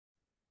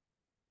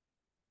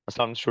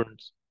अस्सलाम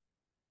स्टूडेंट्स।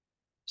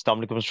 अस्सलाम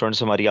वालेकुम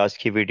स्टूडेंट्स। हमारी आज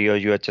की वीडियो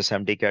यूएचएस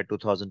एमडीकैट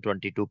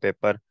 2022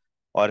 पेपर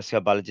और इसका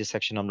बायोलॉजी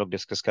सेक्शन हम लोग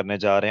डिस्कस करने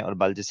जा रहे हैं। और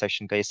बायोलॉजी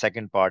सेक्शन का ये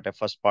सेकंड पार्ट है।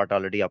 फर्स्ट पार्ट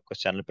ऑलरेडी आपको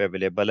चैनल पे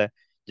अवेलेबल है,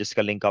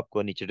 जिसका लिंक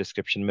आपको नीचे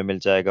डिस्क्रिप्शन में मिल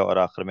जाएगा और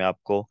आखिर में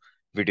आपको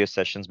वीडियो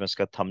सेशंस में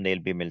इसका थंबनेल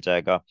भी मिल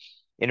जाएगा।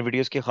 इन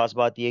वीडियोस की खास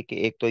बात ये है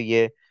कि एक तो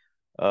ये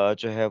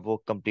जो है वो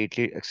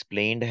कम्प्लीटली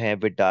एक्सप्लेन्ड है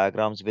with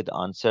diagrams with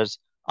answers.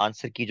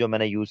 Answer की जो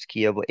मैंने यूज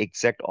की है वो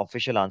एग्जैक्ट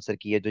ऑफिशियल आंसर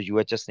की है जो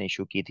यूएचएस ने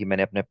इशू की थी।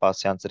 मैंने अपने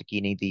पास से आंसर की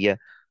नहीं दी है।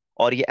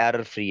 और ये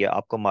एरर फ्री है।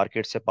 आपको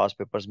मार्केट से पास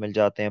पेपर्स मिल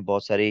जाते हैं,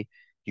 बहुत सारी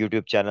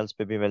यूट्यूब चैनल्स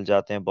पे भी मिल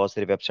जाते हैं, बहुत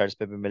सारी वेबसाइट्स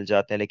पे भी मिल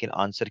जाते हैं, लेकिन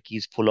answer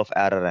keys full of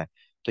error है।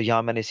 तो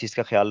यहाँ मैंने इस चीज़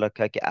का ख्याल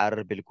रखा है कि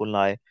एरर बिल्कुल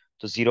ना आए।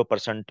 तो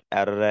 0%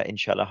 एरर है,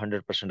 इंशाल्लाह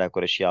 100%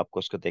 एक्यूरेसी आपको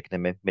उसको देखने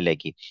में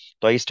मिलेगी।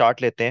 तो आइए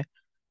स्टार्ट लेते हैं।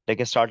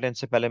 लेकिन स्टार्ट लेने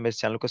से पहले मेरे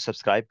चैनल को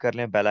सब्सक्राइब कर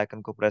लें, बेल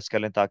आइकन को प्रेस कर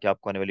लें ताकि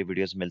आपको आने वाली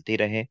वीडियोस मिलती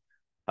रहें।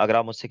 अगर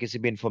आप मुझसे किसी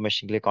भी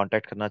इन्फॉर्मेशन के लिए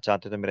कांटेक्ट करना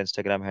चाहते हैं तो मेरा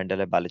इंस्टाग्राम हैंडल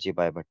है बालाजी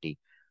बाय भट्टी।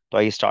 तो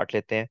आइए स्टार्ट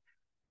लेते हैं।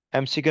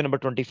 एमसीक्यू नंबर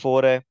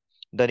 24 है,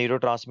 the neuro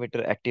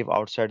transmitter active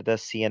outside the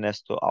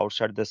CNS. तो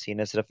आउटसाइड द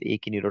सीएनएस सिर्फ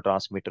एक ही न्यूरो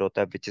ट्रांसमीटर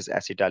होता है विच इज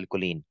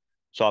एसिटाइलकोलिन।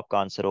 सो आपका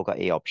आंसर होगा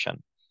ए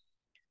ऑप्शन।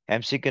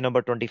 एमसीक्यू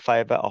नंबर 25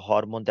 है, a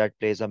hormone that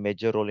plays a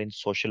major role in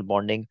social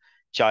bonding,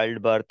 child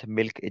birth,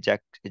 milk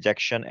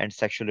ejection and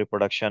sexual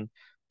reproduction.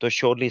 तो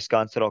surely इसका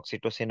answer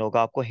oxytocin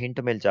होगा। आपको हिंट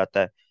मिल जाता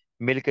है,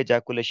 मिल्क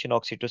एजैकुलेशन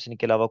ऑक्सीटोसिन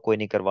के अलावा कोई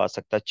नहीं करवा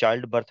सकता।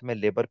 चाइल्ड बर्थ में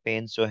लेबर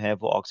पेन्स जो है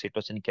वो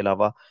ऑक्सीटोसिन के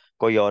अलावा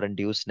कोई और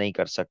इंड्यूस नहीं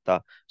कर सकता।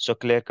 So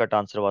clear cut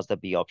answer was the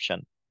B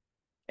option.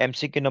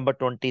 MCQ number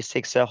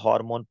 26 है,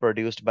 हार्मोन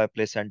प्रोड्यूस्ड बाय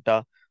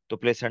प्लेसेंटा। तो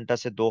प्लेसेंटा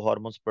से दो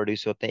हार्मोन्स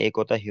प्रोड्यूस होते हैं, एक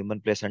होता है ह्यूमन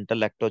प्लेसेंटा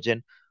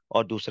लैक्टोजन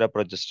और दूसरा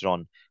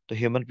प्रोजेस्टेरॉन। तो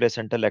ह्यूमन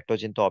प्लेसेंटा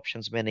लैक्टोजन तो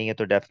ऑप्शंस में नहीं है,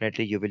 तो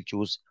definitely you will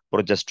choose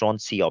progesterone,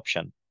 C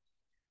option.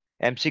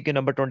 MCQ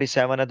number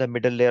 27 है, the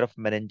middle layer of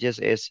meninges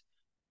is.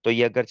 तो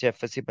ये अगरचे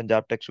एफएससी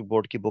पंजाब टेक्स्ट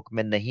बोर्ड की बुक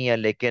में नहीं है,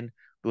 लेकिन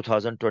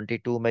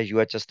 2022 में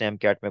यूएचएस ने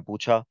एमकैट में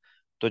पूछा।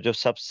 तो जो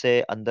सबसे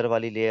अंदर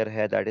वाली लेयर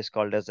है that is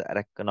called as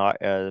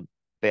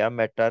pair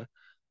matter.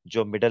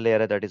 जो मिडल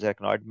लेयर है दैट इज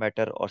एरेक्नॉइड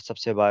मैटर, और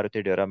सबसे बाहर होती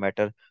है ड्यूरा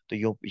मैटर। तो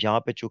यू यहाँ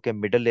पे चूंकि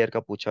मिडल लेयर का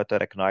पूछा तो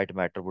arachnoid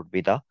matter would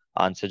be the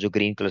answer, जो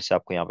ग्रीन कलर से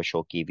आपको यहाँ पे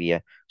शो की हुई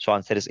है। So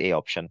answer is A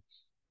option.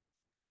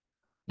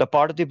 The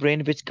part of the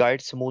brain which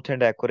guide smooth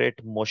and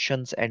accurate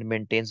motions and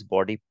maintains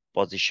body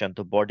position.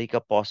 तो बॉडी का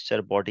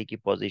पोस्चर, बॉडी की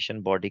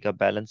पोजीशन, बॉडी का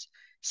बैलेंस,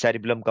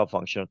 सेरिबलम का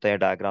फंक्शन होता है।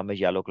 डायग्राम में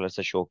येलो कलर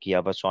से show किया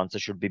हुआ। So answer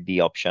should be B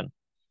option.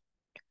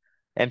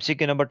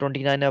 MCQ number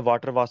 29 है,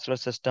 वाटर वास्कुलर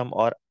सिस्टम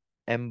और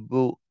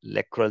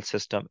ambulacral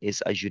system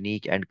is a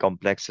unique and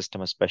complex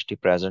system specially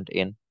present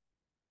in.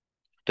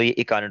 तो ये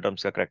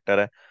इकानोड्रम्स का करेक्टर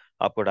है।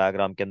 आपको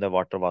डायग्राम के अंदर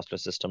वाटर वास्कुलर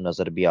सिस्टम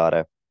नजर भी आ रहा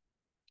है।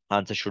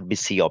 Answer should B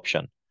C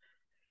option.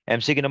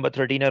 MCQ number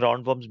 13 है,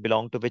 राउंड वर्म्स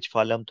बिलोंग टू विच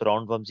फालम। तो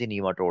राउंड वर्म्स ही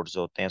नीमाटोड्स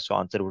होते हैं। So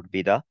answer would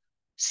be the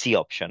C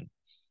option.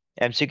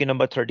 MCQ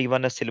number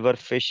 31 है, सिल्वर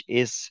फिश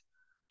इज।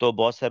 तो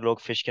बहुत सारे लोग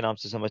फिश के नाम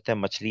से समझते हैं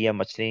मछली है,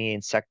 मछली नहीं,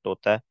 इंसेक्ट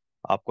होता है।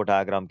 आपको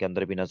डायग्राम के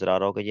अंदर भी नजर आ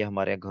रहा होगा, ये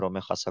हमारे घरों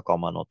में खासा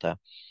कॉमन होता है।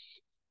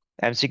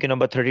 एमसीक्यू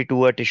नंबर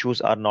 32 है,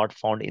 tissues are not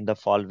found in the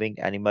following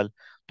animal.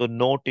 तो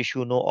no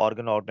tissue no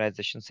organ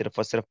organisation सिर्फ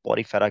और सिर्फ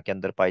पॉरीफेरा के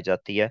अंदर पाई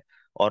जाती है,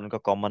 और उनका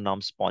कॉमन नाम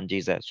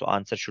स्पॉन्जीज है। So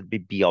answer should be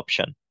B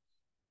option.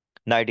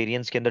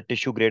 Nigerians के अंदर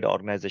टिश्यू ग्रेड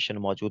ऑर्गेनाइजेशन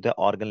मौजूद है,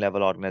 ऑर्गन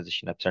लेवल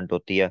ऑर्गेनाइजेशन एब्सेंट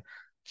होती है।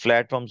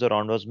 प्लेटफॉर्म्स और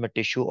राउंडर्स में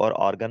टिश्यू और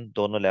ऑर्गन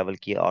दोनों लेवल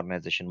की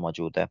ऑर्गेनाइजेशन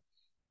मौजूद है।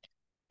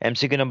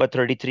 एमसीक्यू नंबर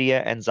 33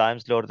 है,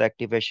 enzymes lower the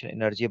activation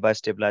energy by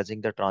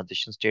stabilising the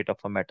transition state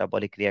of a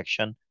metabolic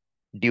reaction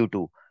due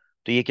to.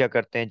 तो ये क्या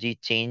करते हैं जी,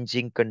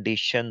 changing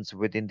conditions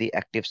with in the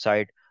active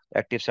site.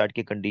 Active site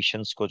की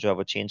कंडीशंस को जो है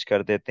वो चेंज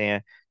कर देते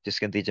हैं,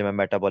 जिसके नतीजे में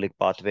मेटाबॉलिक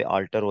पाथवे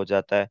अल्टर हो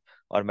जाता है,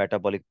 और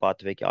मेटाबॉलिक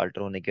पाथवे के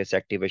अल्टर होने के से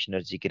एक्टिवेशन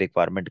एनर्जी की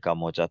रिक्वायरमेंट कम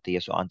हो जाती है।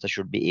 So answer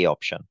should be A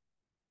option.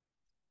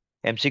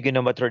 MCQ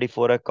number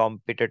 34 है,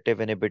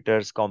 कॉम्पिटिटिव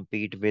इनिबिटर्स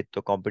कॉम्पीट विद।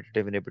 तो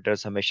कॉम्पिटिटिव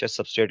इनिबिटर्स हमेशा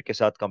सबस्ट्रेट के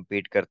साथ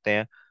कम्पीट करते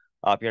हैं।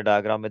 आप यहाँ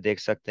डायग्राम में देख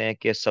सकते हैं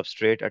कि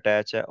सबस्ट्रेट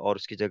अटैच है और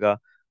उसकी जगह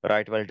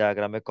राइट वाले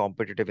डायग्राम में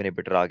कॉम्पिटिटिव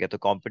इनिबिटर आ गया। तो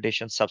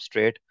कॉम्पिटिशन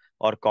सबस्ट्रेट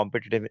और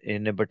कॉम्पिटिटिव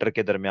इनिबिटर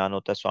के दरमियान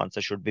होता है। So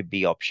answer should be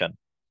B option.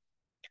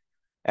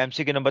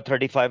 MCQ number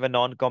 35 है,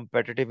 non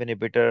competitive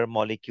inhibitor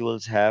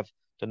molecules have.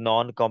 तो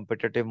non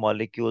competitive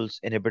molecules,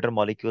 inhibitor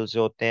molecules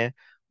जो होते हैं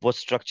वो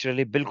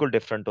स्ट्रक्चरली बिल्कुल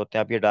डिफरेंट होते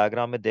हैं। आप ये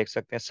डायग्राम में देख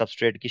सकते हैं,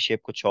 सबस्ट्रेट की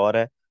शेप कुछ और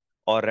है,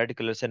 और रेड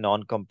कलर से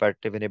नॉन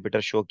कॉम्पिटिटिव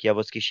इनिबिटर शो किया हुआ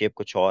उसकी शेप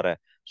कुछ और है।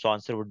 So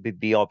answer would be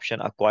B option,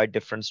 a quite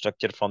different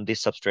structure from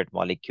this substrate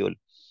molecule.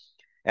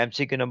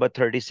 MCQ number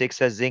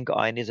 36 है, zinc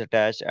ion is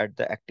attached at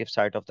the active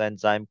site of the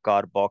enzyme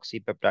carboxy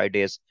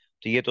peptidase.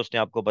 तो ये तो उसने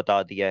आपको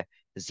बता दिया है।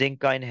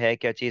 जिंक आयन है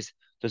क्या चीज?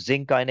 तो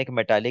जिंक आयन एक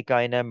मेटालिक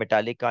आयन है।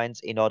 मेटालिक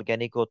आयंस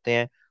इनऑर्गेनिक होते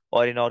हैं,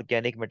 और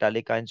इनऑर्गेनिक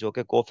मेटालिक आयंस जो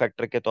कि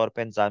कोफैक्टर के तौर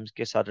पे एंजाइम्स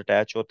के साथ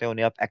अटैच होते हैं,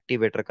 उन्हें आप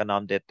एक्टिवेटर का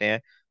नाम देते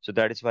हैं। So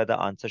that is why the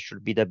answer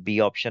should be the B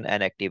option,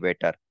 an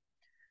activator.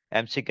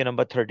 MCQ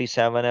number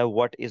 37 है,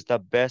 what is the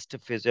best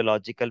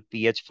physiological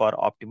pH for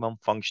optimum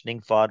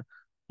functioning for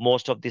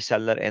most of the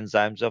cellular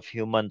enzymes of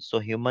humans. तो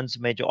humans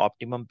में जो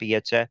optimum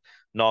pH है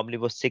normally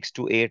वो 6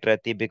 to 8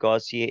 रहती है,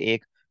 because ये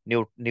एक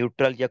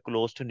न्यूट्रल या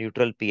क्लोज टू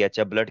न्यूट्रल पीएच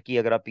है। ब्लड की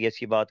अगर आप पीएच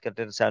की बात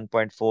करते हैं तो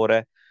 7.4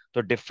 है।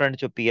 तो डिफरेंट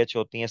जो पीएच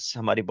होती हैं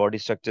हमारी बॉडी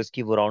स्ट्रक्चर्स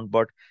की, वो राउंड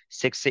अबाउट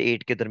 6 से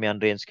 8 के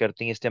दरमियान रेंज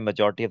करती हैं, इसलिए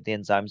मेजॉरिटी ऑफ द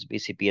एंजाइम्स भी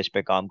इसी पीएच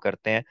पे काम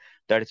करते हैं।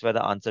 That is why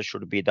the answer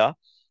should be the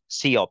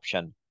C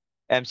option.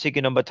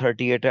 MCQ number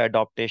 38 है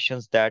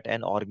adaptations that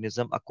an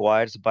organism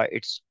acquires by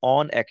its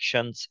own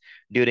actions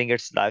during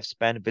its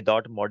lifespan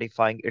without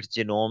modifying its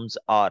genomes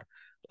are।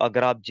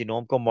 अगर आप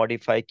genome को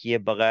modify किए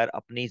बगैर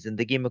अपनी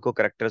जिंदगी में कोई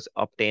करेक्टर्स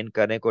ऑब्टेन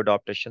करने को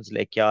अडॉप्टेशंस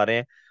लेके आ रहे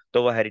हैं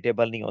तो वो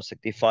हेरिटेबल नहीं हो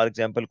सकती। फॉर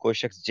एग्जांपल कोई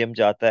शख्स जिम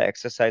जाता है,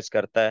 एक्सरसाइज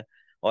करता है,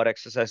 और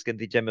एक्सरसाइज के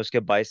नतीजे में उसके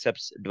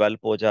बाइसेप्स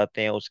डेवलप हो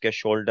जाते हैं, उसके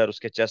शोल्डर,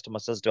 उसके चेस्ट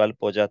मसल्स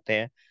डेवलप हो जाते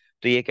हैं,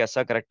 तो ये एक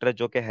ऐसा करेक्टर है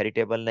जो कि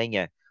हेरिटेबल नहीं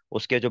है।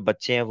 उसके जो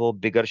बच्चे हैं वो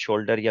बिगर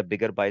शोल्डर या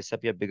बिगर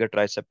बाइसेप या बिगर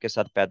ट्राइसेप के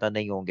साथ पैदा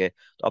नहीं होंगे।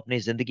 तो अपनी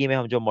जिंदगी में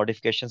हम जो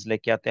मॉडिफिकेशंस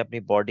लेके आते हैं अपनी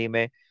बॉडी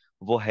में,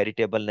 वो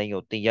हेरिटेबल नहीं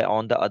होती। या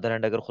ऑन द अदर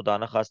हैंड, अगर खुदा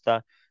ना खास्ता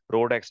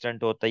रोड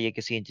एक्सीडेंट होता है या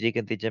किसी इंजरी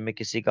के नतीजे में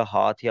किसी का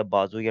हाथ या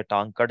बाजू या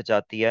टांग कट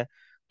जाती है,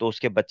 तो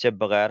उसके बच्चे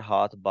बगैर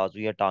हाथ, बाजू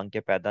या टांग के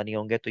पैदा नहीं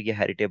होंगे, तो ये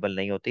हेरिटेबल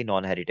नहीं होती,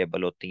 नॉन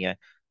हेरिटेबल होती हैं।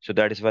 So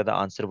that is why the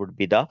answer would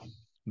be the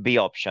B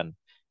option.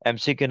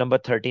 MCQ number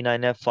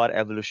 39 है for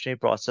evolutionary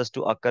process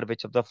to occur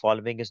which of the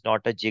following is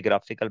not a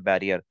geographical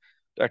barrier।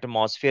 तो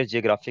एटमॉस्फेयर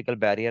जियोग्राफिकल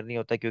बैरियर नहीं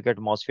होता, क्योंकि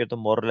atmosphere तो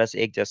more less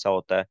एक जैसा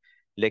होता है।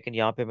 लेकिन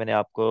यहाँ पे मैंने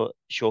आपको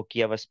शो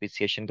किया हुआ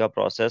स्पीसिएशन का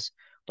प्रोसेस।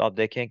 तो आप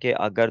देखें कि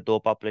अगर दो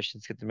पॉपुलेशन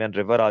के दरमियान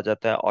रिवर आ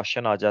जाता है,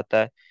 ओशन आ जाता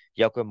है,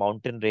 या कोई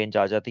माउंटेन रेंज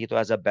आ जाती है, तो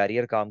एज अ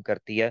बैरियर काम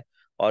करती है,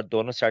 और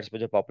दोनों साइड्स पे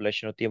जो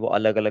पॉपुलेशन होती है वो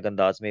अलग अलग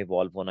अंदाज में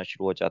इवॉल्व होना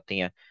शुरू हो जाती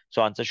हैं।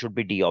 So answer should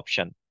be D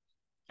option.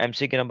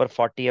 MCQ number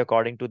 40,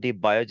 according to the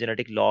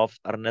biogenetic law of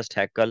Ernest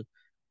हैकल,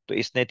 तो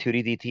इसने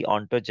थ्योरी दी थी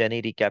ऑन्टोजेनी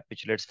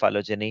रिकैपिचुलेट्स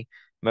फाइलोजेनी।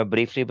 मैं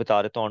ब्रीफली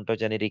बता देता हूँ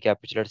ऑन्टोजेनी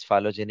रिकैपिचुलेट्स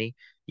फाइलोजेनी।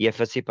 ये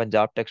एफएससी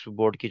पंजाब टेक्स्ट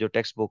बोर्ड की जो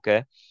टेक्स्ट बुक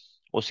है,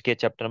 उसके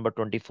चैप्टर नंबर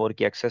 24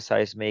 की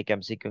एक्सरसाइज में एक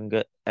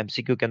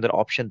एमसीक्यू के अंदर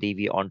ऑप्शन दी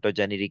हुई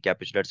ऑन्टोजेनी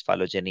रिकैपिचुलेट्स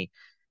फाइलोजेनी।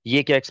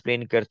 ये क्या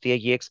एक्सप्लेन करती है?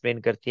 ये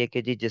एक्सप्लेन करती है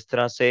कि जी जिस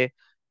तरह से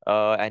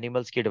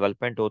एनिमल्स की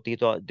डेवलपमेंट होती है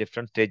तो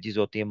डिफरेंट स्टेजेस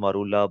होती है,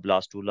 मरूला,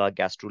 ब्लास्टूला,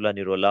 गैस्ट्रूला,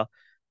 निरोला।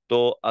 तो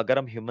अगर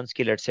हम ह्यूमंस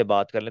की लेट से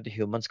बात कर लें तो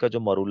ह्यूमंस का जो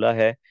मरूला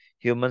है,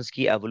 ह्यूमंस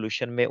की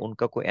एवोल्यूशन में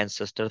उनका कोई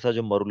एंसेस्टर था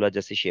जो मरूला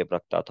जैसी शेप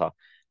रखता था।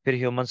 फिर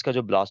ह्यूमंस का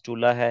जो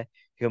ब्लास्टूला है,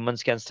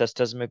 ह्यूमंस के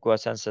एंसेस्टर्स में कोई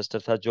ऐसा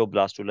एंसेस्टर था जो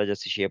ब्लास्टूला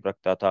जैसी शेप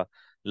रखता था।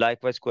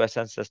 लाइकवाइज कोई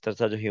ऐसा एंसेस्टर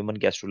था जो ह्यूमन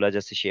गैस्ट्रूला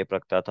जैसी शेप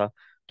रखता था।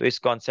 तो इस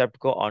कॉन्सेप्ट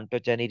को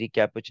ऑन्टोजेनी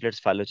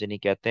रिकैपिचुलेट्स फाइलोजेनी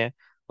कहते हैं।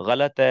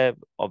 गलत है,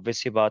 ऑब्वियस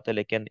सी बात है,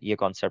 लेकिन ये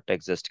कॉन्सेप्ट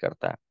एग्जिस्ट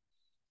करता है।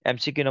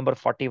 MCQ नंबर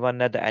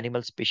 41 है the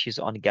animal species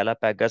on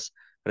गैलापागस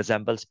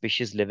resemble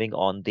species living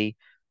on the.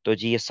 तो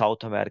जी ये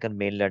साउथ अमेरिकन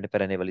मेनलैंड पर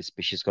रहने वाली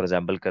स्पीशीज को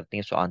रिजेंबल करती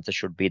हैं। So answer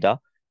should be the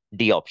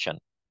D option.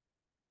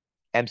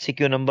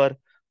 MCQ number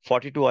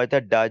 42 आया था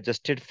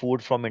digested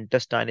food from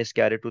intestine is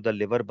carried to the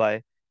liver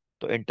bye.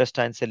 तो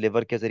इंटेस्टाइन से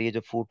लिवर के जरिए जो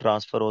फूड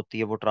ट्रांसफर होती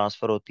है वो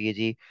ट्रांसफर होती है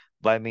जी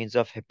by means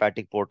of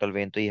hepatic portal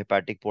vein. तो ये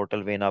हेपेटिक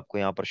पोर्टल वेन आपको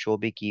यहाँ पर शो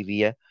भी की हुई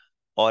है,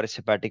 और इस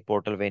हेपेटिक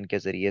पोर्टल वेन के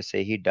जरिए से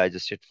ही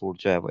डाइजेस्टेड फूड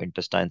जो है वो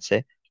इंटेस्टाइन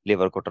से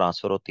लिवर को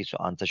ट्रांसफर होती है। So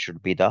answer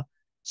should be the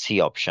C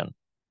option.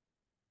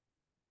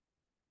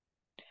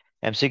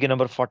 MCQ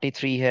number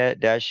 43 है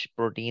dash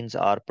proteins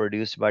are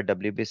produced by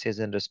WBCs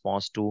in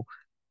response to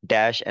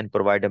dash and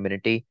provide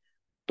immunity.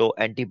 तो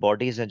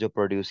एंटीबॉडीज हैं जो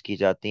प्रोड्यूस की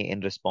जाती हैं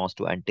इन रिस्पांस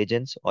टू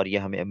एंटीजेंस, और ये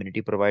हमें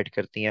इम्यूनिटी प्रोवाइड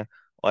करती हैं।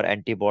 और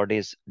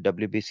एंटीबॉडीज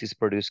WBCs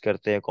प्रोड्यूस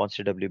करते हैं। कौन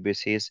से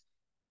WBCs?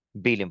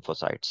 B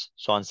lymphocytes.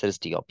 So answer is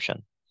D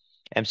option.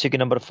 MCQ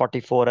number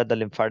 44 है the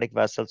lymphatic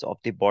vessels of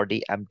the body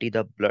empty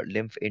the blood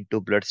lymph into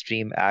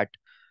bloodstream at।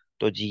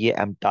 तो जी ये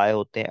एम्टाई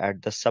होते हैं at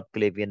the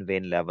subclavian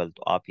vein level.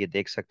 तो आप ये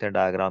देख सकते हैं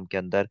डायग्राम के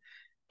अंदर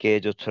कि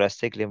जो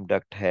थोरेसिक लिम्फ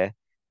डक्ट है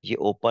ये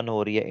ओपन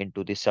हो रही है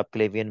इनटू द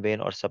सबक्लेवियन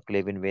वेन, और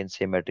सबक्लेवियन वेन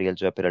से मटेरियल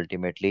जो है फिर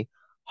अल्टीमेटली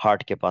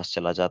हार्ट के पास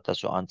चला जाता है।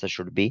 So answer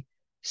should B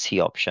C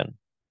option.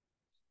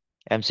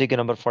 MCQ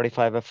number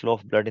 45 है flow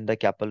of blood in the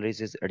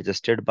capillaries is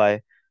adjusted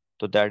bye.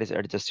 तो that is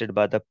adjusted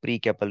by the pre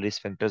capillary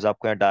sphincters.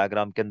 आपको यहाँ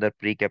डायग्राम के अंदर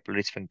प्री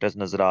कैपिलरी स्फिंक्टर्स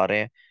नजर आ रहे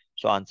हैं।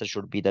 So answer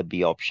should be the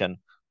B option.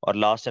 और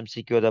last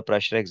MCQ the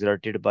pressure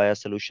exerted by a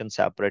solution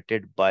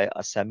separated by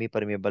a semi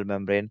permeable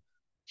membrane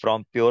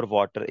from pure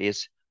water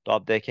is. तो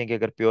आप देखेंगे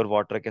अगर प्योर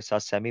वाटर के साथ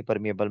सेमी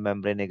परमिएबल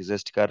मेम्ब्रेन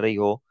एग्जिस्ट कर रही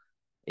हो,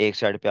 एक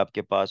साइड पे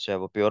आपके पास जो है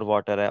वो प्योर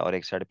वाटर है और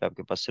एक साइड पे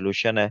आपके पास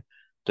सोल्यूशन है,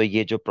 तो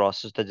ये जो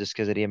प्रोसेस था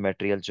जिसके जरिए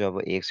मटेरियल जो है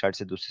वो एक साइड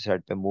से दूसरी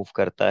साइड पे मूव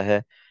करता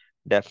है,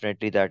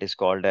 definitely that is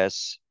called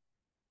as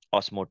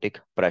osmotic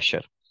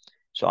pressure.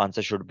 So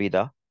answer should be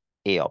the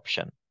A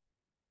option.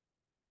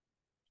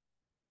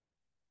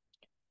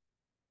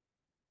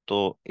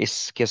 तो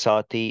इसके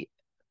साथ ही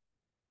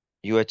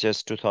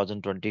UHS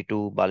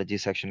 2022 बायोलॉजी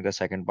सेक्शन का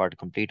सेकंड पार्ट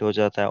कंप्लीट हो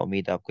जाता है।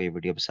 उम्मीद है आपको ये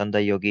वीडियो पसंद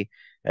आई होगी।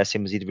 ऐसे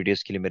मजीद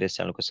वीडियोस के लिए मेरे इस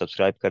चैनल को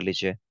सब्सक्राइब कर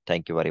लीजिए।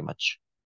 Thank you very much.